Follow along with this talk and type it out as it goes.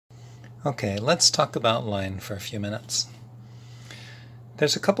Okay, let's talk about line for a few minutes.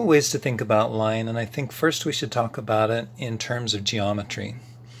 There's a couple ways to think about line, and I think first we should talk about it in terms of geometry,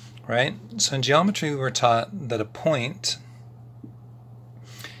 right? So in geometry we were taught that a point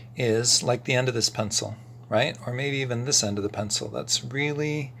is like the end of this pencil, right? Or maybe even this end of the pencil that's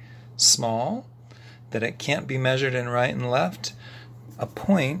really small, that it can't be measured in right and left. A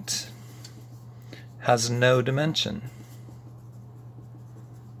point has no dimension.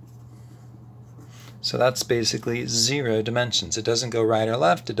 So that's basically 0 dimensions. It doesn't go right or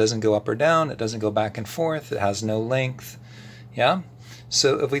left, it doesn't go up or down, it doesn't go back and forth, it has no length. Yeah?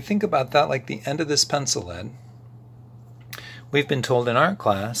 So if we think about that like the end of this pencil lead, we've been told in art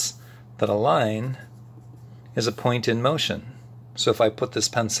class that a line is a point in motion. So if I put this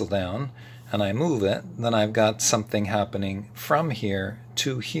pencil down and I move it, then I've got something happening from here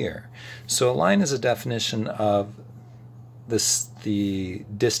to here. So a line is a definition of the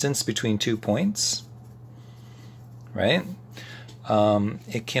distance between 2 points, right?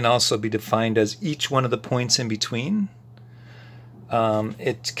 It can also be defined as each one of the points in between.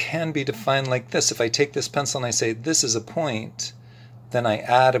 It can be defined like this. If I take this pencil and I say this is a point, then I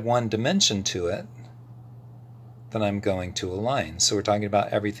add 1 dimension to it, then I'm going to a line. So we're talking about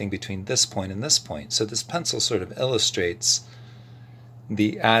everything between this point and this point. So this pencil sort of illustrates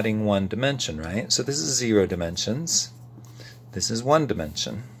the adding 1 dimension, right? So this is 0 dimensions. This is 1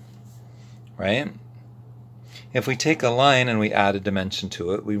 dimension, right? If we take a line and we add a dimension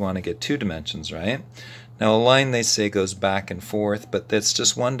to it, we want to get 2 dimensions, right? Now a line, they say, goes back and forth, but that's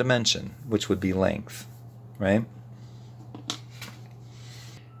just 1 dimension, which would be length, right?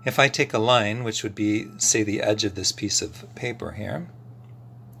 If I take a line, which would be, say, the edge of this piece of paper here,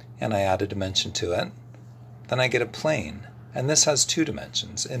 and I add a dimension to it, then I get a plane. And this has 2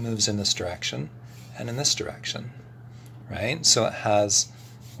 dimensions. It moves in this direction and in this direction, right? So it has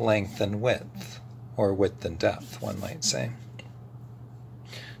length and width, or width and depth, one might say.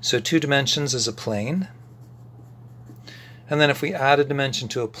 So 2 dimensions is a plane. And then if we add a dimension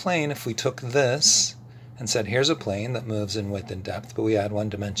to a plane, if we took this and said, here's a plane that moves in width and depth, but we add 1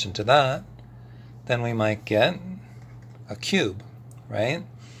 dimension to that, then we might get a cube, right?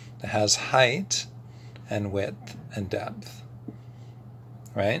 That has height and width and depth,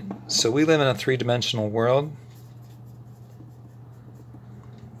 right? So we live in a 3-dimensional world,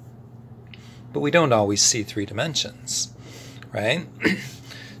 but we don't always see 3 dimensions, right?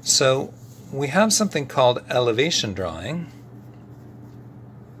 So we have something called elevation drawing.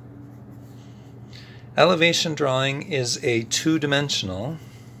 Elevation drawing is a 2-dimensional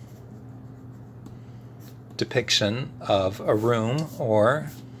depiction of a room or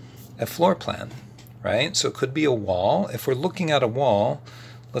a floor plan, right? So it could be a wall. If we're looking at a wall,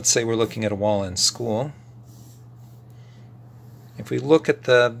 let's say we're looking at a wall in school. If we look at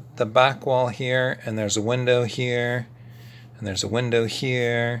the back wall here, and there's a window here, and there's a window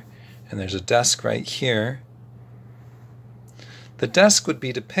here, and there's a desk right here, the desk would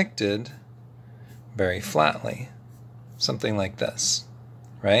be depicted very flatly, something like this,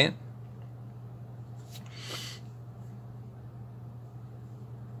 right?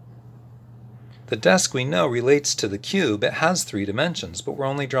 The desk, we know, relates to the cube. It has 3 dimensions, but we're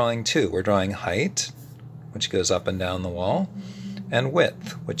only drawing 2. We're drawing height, which goes up and down the wall, and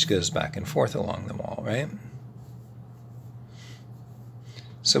width, which goes back and forth along the wall, right?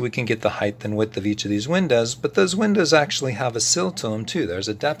 So we can get the height and width of each of these windows, but those windows actually have a sill to them too. There's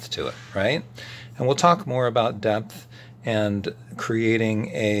a depth to it, right? And we'll talk more about depth and creating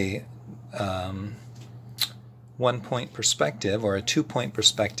a 1-point perspective or a 2-point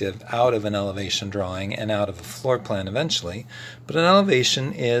perspective out of an elevation drawing and out of a floor plan eventually. But an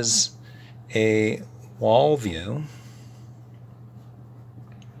elevation is a wall view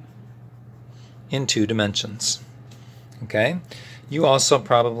in 2 dimensions. Okay? You also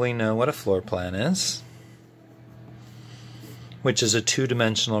probably know what a floor plan is, which is a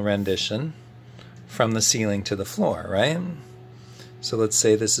 2-dimensional rendition from the ceiling to the floor, right? So let's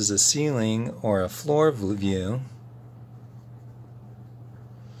say this is a ceiling or a floor view.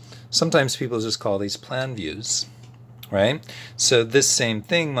 Sometimes people just call these plan views, right? So this same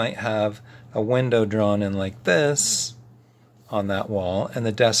thing might have a window drawn in like this on that wall, and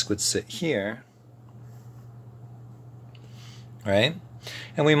the desk would sit here, right?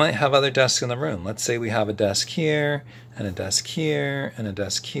 And we might have other desks in the room. Let's say we have a desk here, and a desk here, and a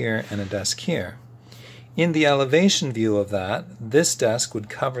desk here, and a desk here. In the elevation view of that, this desk would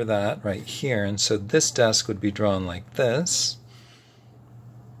cover that right here, and so this desk would be drawn like this,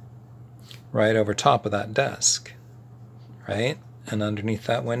 right over top of that desk, right? And underneath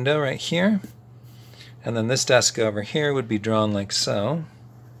that window right here. And then this desk over here would be drawn like so.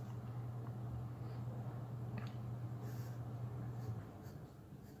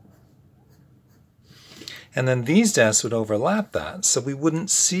 And then these desks would overlap that. So we wouldn't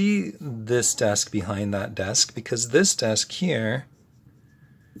see this desk behind that desk, because this desk here,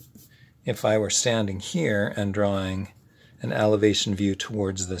 if I were standing here and drawing an elevation view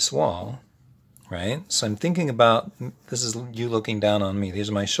towards this wall, right? So I'm thinking about, this is you looking down on me. These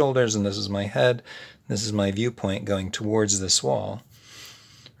are my shoulders, and this is my head. This is my viewpoint going towards this wall,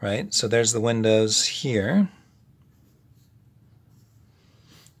 right? So there's the windows here.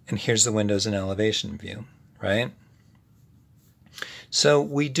 And here's the windows in elevation view, right? So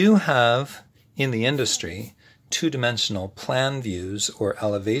we do have, in the industry, two-dimensional plan views or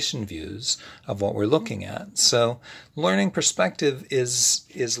elevation views of what we're looking at. So learning perspective is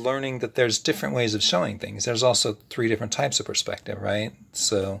learning that there's different ways of showing things. There's also three different types of perspective, right?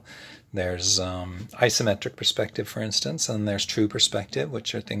 So there's isometric perspective, for instance, and there's true perspective,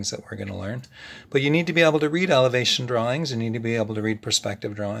 which are things that we're going to learn. But you need to be able to read elevation drawings, you need to be able to read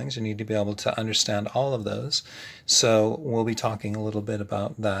perspective drawings, you need to be able to understand all of those. So we'll be talking a little bit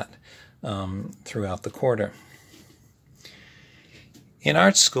about that throughout the quarter. In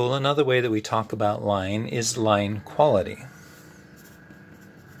art school, another way that we talk about line is line quality.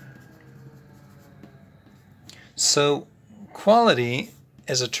 So quality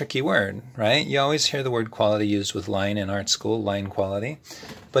is a tricky word, right? You always hear the word quality used with line in art school, line quality.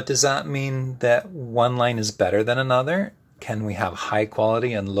 But does that mean that one line is better than another? Can we have high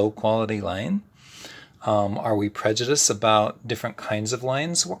quality and low quality line? Are we prejudiced about different kinds of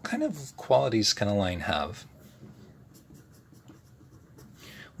lines? What kind of qualities can a line have?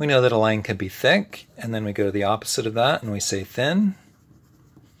 We know that a line can be thick, and then we go to the opposite of that and we say thin,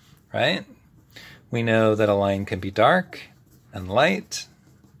 right? We know that a line can be dark and light.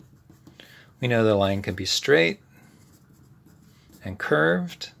 We know that a line can be straight and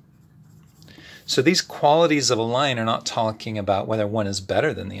curved. So these qualities of a line are not talking about whether one is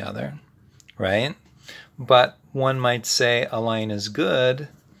better than the other, right? But one might say a line is good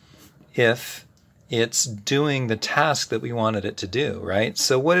if it's doing the task that we wanted it to do, right?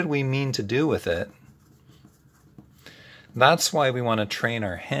 So what did we mean to do with it? That's why we want to train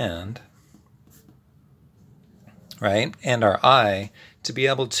our hand, right, and our eye to be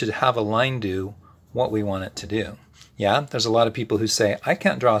able to have a line do what we want it to do. Yeah, there's a lot of people who say, I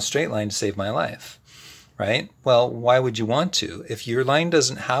can't draw a straight line to save my life, right? Well, why would you want to? If your line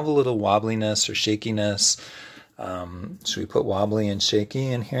doesn't have a little wobbliness or shakiness, should we put wobbly and shaky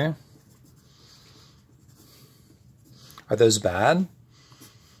in here? Are those bad?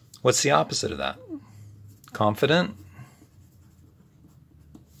 What's the opposite of that? Confident?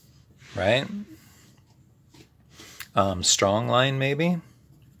 Right? Strong line, maybe?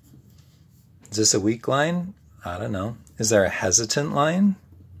 Is this a weak line? I don't know. Is there a hesitant line?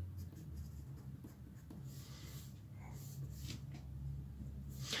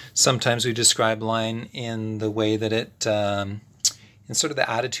 Sometimes we describe line in the way that it, in sort of the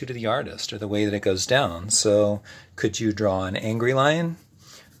attitude of the artist or the way that it goes down. So could you draw an angry line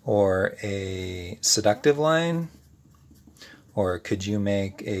or a seductive line? Or could you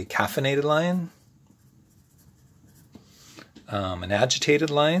make a caffeinated line? An agitated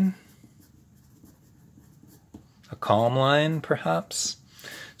line? A calm line, perhaps?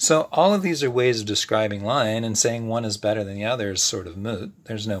 So all of these are ways of describing line, and saying one is better than the other is sort of moot.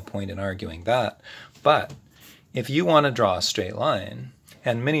 There's no point in arguing that. But if you want to draw a straight line,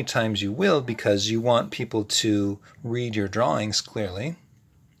 and many times you will because you want people to read your drawings clearly,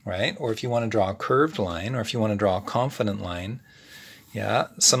 right? Or if you want to draw a curved line, or if you want to draw a confident line, yeah,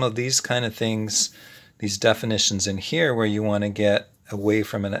 some of these kind of things, these definitions in here where you want to get away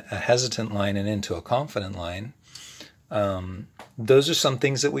from a hesitant line and into a confident line, those are some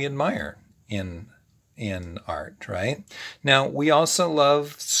things that we admire in art, right? Now, we also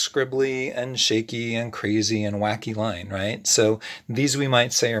love scribbly and shaky and crazy and wacky line, right? So these we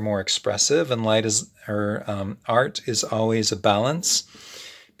might say are more expressive, and art is always a balance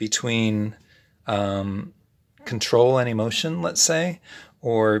between control and emotion, let's say,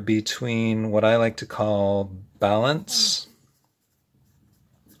 or between what I like to call balance,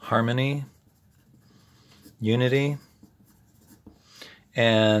 harmony, unity,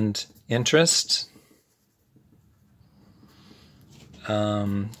 and interest,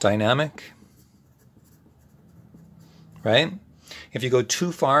 dynamic, right? If you go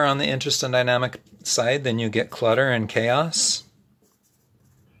too far on the interest and dynamic side, then you get clutter and chaos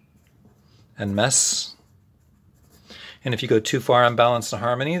and mess. And if you go too far on balance and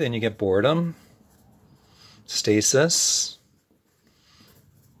harmony, then you get boredom, stasis.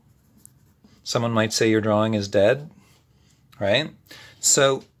 Someone might say your drawing is dead, right?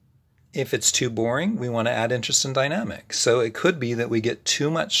 So if it's too boring, we want to add interest and dynamic. So it could be that we get too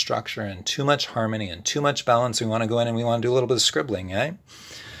much structure and too much harmony and too much balance. We want to go in and we want to do a little bit of scribbling, eh?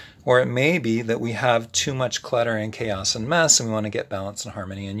 Or it may be that we have too much clutter and chaos and mess and we want to get balance and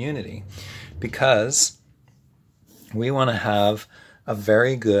harmony and unity, because we want to have a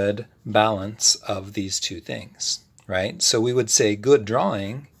very good balance of these two things, right? So we would say good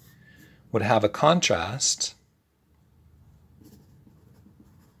drawing would have a contrast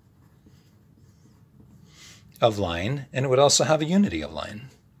of line, and it would also have a unity of line,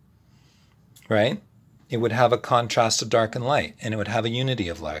 right? It would have a contrast of dark and light, and it would have a unity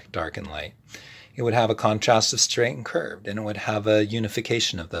of dark and light. It would have a contrast of straight and curved, and it would have a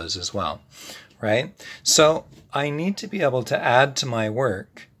unification of those as well, right? So I need to be able to add to my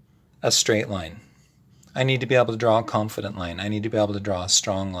work a straight line. I need to be able to draw a confident line. I need to be able to draw a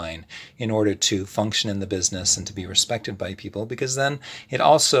strong line in order to function in the business and to be respected by people, because then it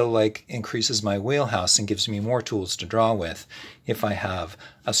also like increases my wheelhouse and gives me more tools to draw with if I have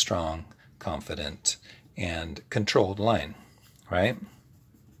a strong, confident, and controlled line, right?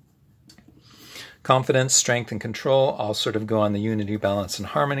 Confidence, strength, and control all sort of go on the unity, balance, and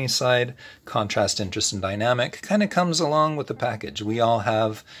harmony side. Contrast, interest, and dynamic kind of comes along with the package. We all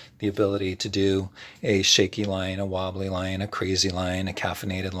have the ability to do a shaky line, a wobbly line, a crazy line, a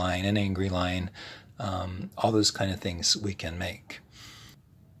caffeinated line, an angry line. All those kind of things we can make.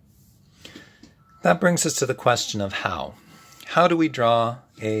 That brings us to the question of how. How do we draw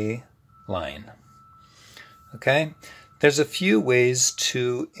a line? Okay? There's a few ways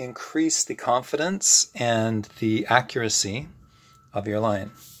to increase the confidence and the accuracy of your line.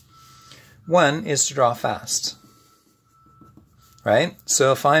 One is to draw fast, right?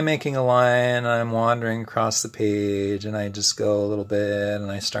 So if I'm making a line, I'm wandering across the page and I just go a little bit and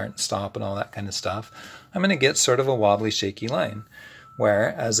I start and stop and all that kind of stuff, I'm going to get sort of a wobbly, shaky line.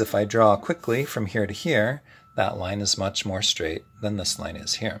 Whereas if I draw quickly from here to here, that line is much more straight than this line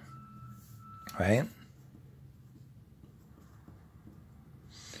is here, right?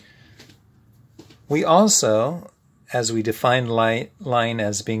 We also, as we define line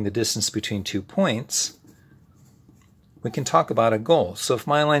as being the distance between 2 points, we can talk about a goal. So if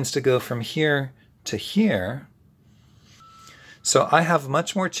my line's to go from here to here, so I have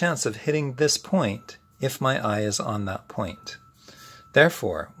much more chance of hitting this point if my eye is on that point.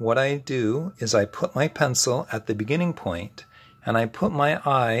 Therefore, what I do is I put my pencil at the beginning point and I put my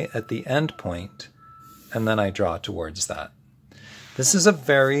eye at the end point, and then I draw towards that. This is a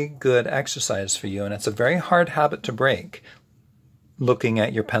very good exercise for you, and it's a very hard habit to break, looking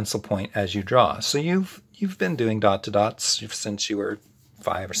at your pencil point as you draw. So you've been doing dot to dots since you were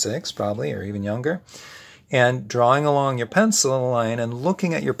 5 or 6 probably, or even younger. And drawing along your pencil line and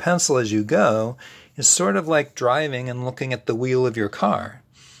looking at your pencil as you go is sort of like driving and looking at the wheel of your car,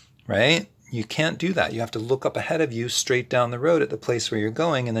 right? You can't do that. You have to look up ahead of you straight down the road at the place where you're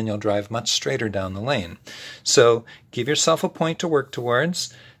going, and then you'll drive much straighter down the lane. So give yourself a point to work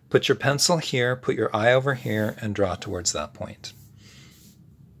towards, put your pencil here, put your eye over here, and draw towards that point.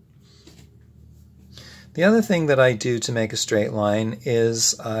 The other thing that I do to make a straight line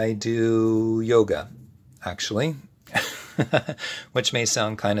is I do yoga, actually, which may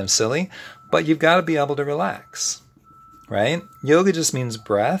sound kind of silly, but you've got to be able to relax, right? Yoga just means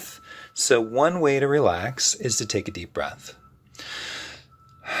breath. So one way to relax is to take a deep breath.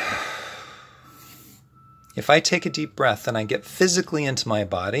 If I take a deep breath, then I get physically into my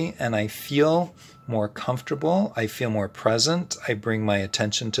body and I feel more comfortable. I feel more present. I bring my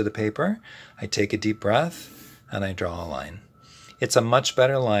attention to the paper. I take a deep breath and I draw a line. It's a much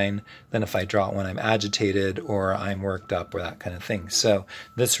better line than if I draw it when I'm agitated or I'm worked up or that kind of thing. So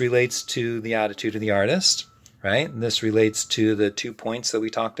this relates to the attitude of the artist, right? This relates to the 2 points that we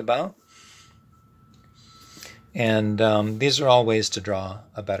talked about. And these are all ways to draw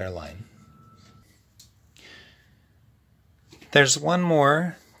a better line. There's one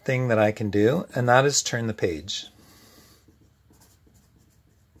more thing that I can do, and that is turn the page.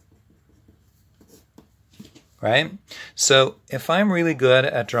 Right? So if I'm really good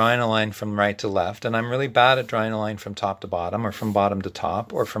at drawing a line from right to left, and I'm really bad at drawing a line from top to bottom, or from bottom to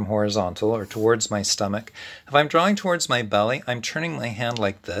top, or from horizontal, or towards my stomach, if I'm drawing towards my belly, I'm turning my hand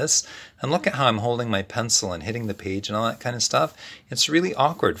like this, and look at how I'm holding my pencil and hitting the page and all that kind of stuff. It's really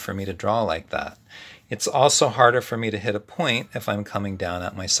awkward for me to draw like that. It's also harder for me to hit a point if I'm coming down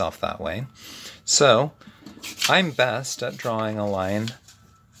at myself that way. So I'm best at drawing a line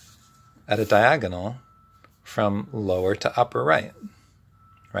at a diagonal from lower to upper right,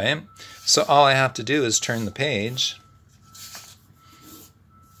 right? So all I have to do is turn the page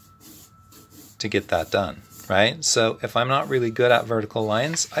to get that done, right? So if I'm not really good at vertical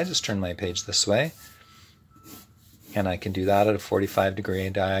lines, I just turn my page this way. And I can do that at a 45-degree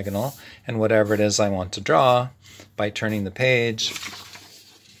diagonal. And whatever it is I want to draw, by turning the page,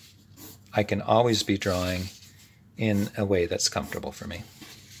 I can always be drawing in a way that's comfortable for me.